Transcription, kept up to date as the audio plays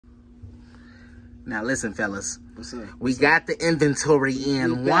Now listen, fellas. What's up? We got the inventory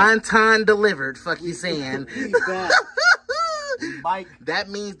in. Wonton delivered. Fuck you saying? Mike. That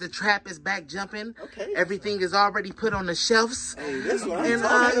means the trap is back jumping. Okay. Everything is already put on the shelves. Hey, that's what I'm And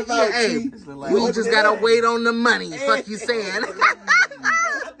talking about. hey, we just gotta wait on the money. Fuck you saying?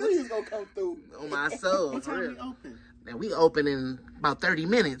 I knew he was gonna come through. On my soul. What time we open? And we open in about 30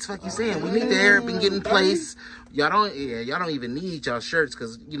 minutes. Fuck you saying? We need the everything get in place. Y'all don't even need y'all shirts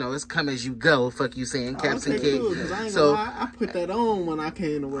because you know it's come as you go. Fuck you saying, caps and kicks. So I put that on when I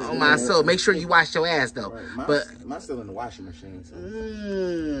came to work. On my soul, make sure you wash your ass though. Right. But mine's still in the washing machine. So.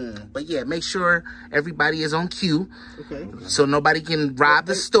 But yeah, make sure everybody is on cue. Okay. So nobody can rob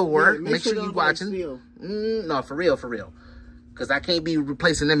the store. Yeah, make sure you watching. No, for real. Because I can't be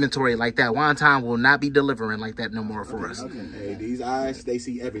replacing inventory like that. Wonton will not be delivering like that no more for us. Okay. Hey, these eyes, they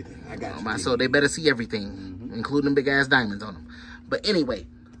see everything. I got you. So they better see everything, including big ass diamonds on them. But anyway,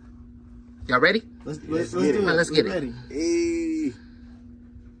 y'all ready? Let's get it. Let's get it. Hey.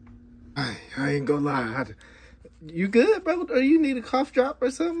 I ain't gonna lie. You good, bro? Or you need a cough drop or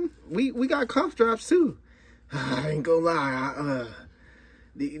something? We got cough drops too. I ain't gonna lie.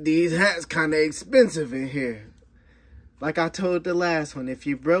 These hats kind of expensive in here. Like I told the last one, if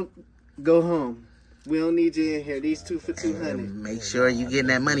you broke, go home. We don't need you in here. These two for $200. Make sure you getting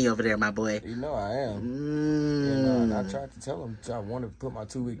that money over there, my boy. You know I am. And I tried to tell him I wanted to put my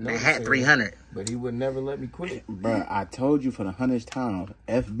 2-week notice. That hat $300. But he would never let me quit. Bro, I told you for the 100th time.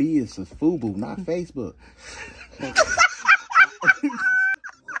 FB is a FUBU, not Facebook. I didn't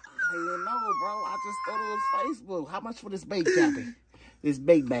know, bro. I just thought it was Facebook. How much for this bake jacket? This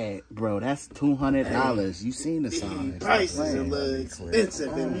bake bag, bro, that's $200. You seen the signs. Prices are a little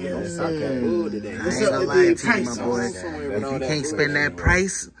expensive in here. I ain't gonna lie to you, my boy. If you can't spend that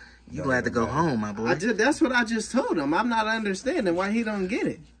price, you gonna have to go home, my boy. That's what I just told him. I'm not understanding why he don't get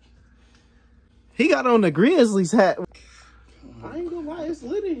it. He got on the Grizzlies hat. I ain't gonna lie, it's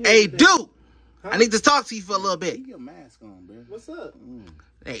lit in here. Hey, dude! I need to talk to you for a little bit. Keep your mask on, bro. What's up?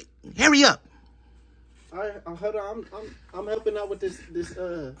 Hey, hurry up. All right, hold on. I'm helping out with this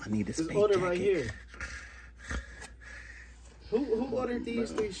I need this order right here. Who ordered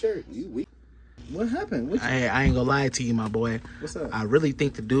these 3 shirts? What happened? I ain't gonna lie to you, my boy. What's up? I really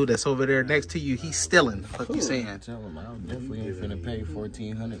think the dude that's over there next to you, he's stealing. Fuck you saying? Tell him I definitely ain't finna pay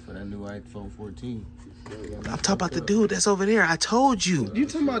 $1,400 for that new iPhone 14. I'm talking about the dude that's over there. I told you. You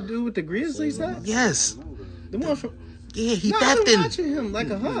talking about dude with the Grizzlies hat? Yes. The one from... Yeah, he No, I'm thefting. watching him like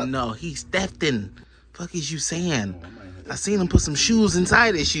a hawk. No, he's thefting. Fuck is you saying? I seen him put some shoes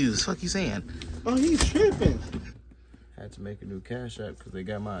inside his shoes. Fuck you saying? Oh, he's tripping. Had to make a new Cash App because they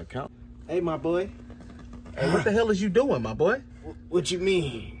got my account. Hey, my boy. Hey, what the hell is you doing, my boy? What you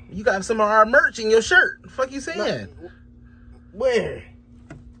mean? You got some of our merch in your shirt. Fuck you saying? Where?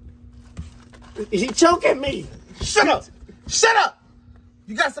 He choking me. Shut up! Shut up!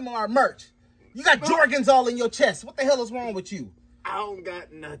 You got some of our merch. You got Jorgens all in your chest. What the hell is wrong with you? I don't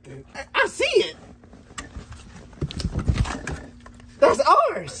got nothing. I see it. That's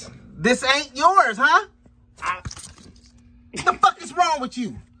ours. This ain't yours, huh? What the fuck is wrong with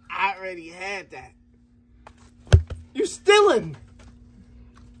you? I already had that. You stealing.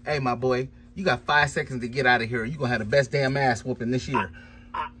 Hey, my boy, you got 5 seconds to get out of here. You gonna have the best damn ass whooping this year.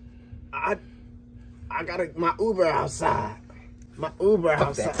 I got my Uber outside. My Uber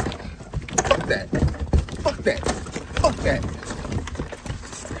outside. Fuck that. Fuck that. Fuck that.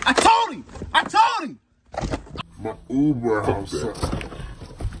 I told him. I told him. My Uber outside.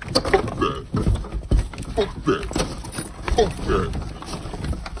 Fuck that. Fuck that. Fuck that.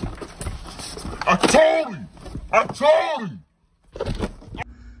 I told him. I told him.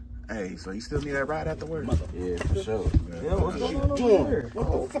 Hey, so you still need that ride after work? Yeah, for sure. Yeah, what's going on here? What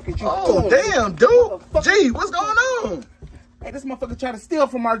the fuck is you Oh, doing? damn, dude. Gee, what's going on? Hey, this motherfucker tried to steal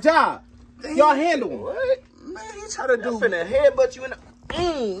from our job. Y'all handle him. What? Man, he tried to do. Finna headbutt you in the...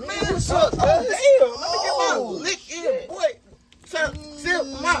 Man, shut up. Damn. Let me get my lick in, boy. Steal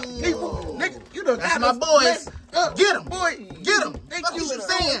my people. Nigga, you done got my boys. Get him, boy. Get him. What you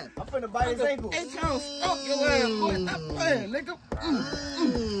saying? I'm finna bite his ankle. Ain't trying to stomp your ass, boy. Stop playing, nigga.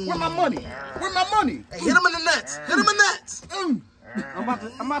 Where my money? Where my money? Hey, hit him in the nuts. Hit him in the nuts. I'm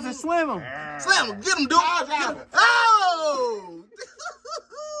about to slam him. Slam him. Get him, dude. Get him. Oh!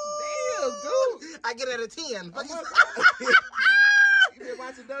 Damn, dude. I get it at a 10. Fuck you. You been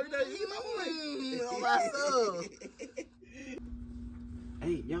watching WWE, my boy? On my soul.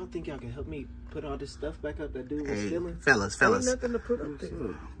 Hey, y'all think y'all can help me put all this stuff back up that dude was Hey, stealing? fellas. Ain't nothing to put up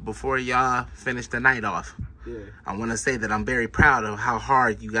there. Before y'all finish the night off, Yeah. I want to say that I'm very proud of how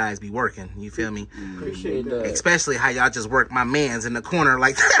hard you guys be working. You feel me? Appreciate that. Especially how y'all just work my mans in the corner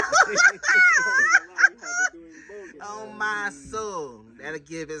like that. my soul. That'll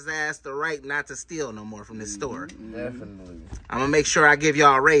give his ass the right not to steal no more from this store. Definitely. I'm gonna make sure I give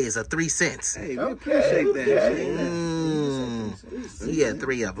y'all a raise of 3 cents. Hey, we appreciate that. Yeah,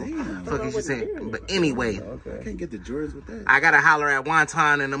 3 of them. Fuck you saying? But anyway, I can't get the Jordans with that. I gotta holler at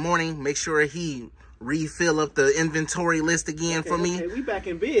Wonton in the morning. Make sure he refill up the inventory list again for me. Okay, we back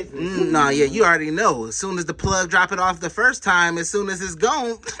in business. Nah, yeah, you already know. As soon as the plug drop it off the first time, as soon as it's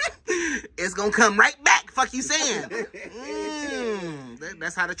gone, it's gonna come right back. Fuck you saying?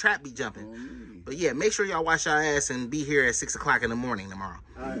 That's how the trap be jumping. But yeah, make sure y'all wash y'all ass and be here at 6 o'clock in the morning tomorrow.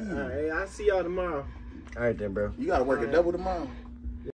 All right. I'll see y'all tomorrow. All right then, bro. You gotta work a double tomorrow.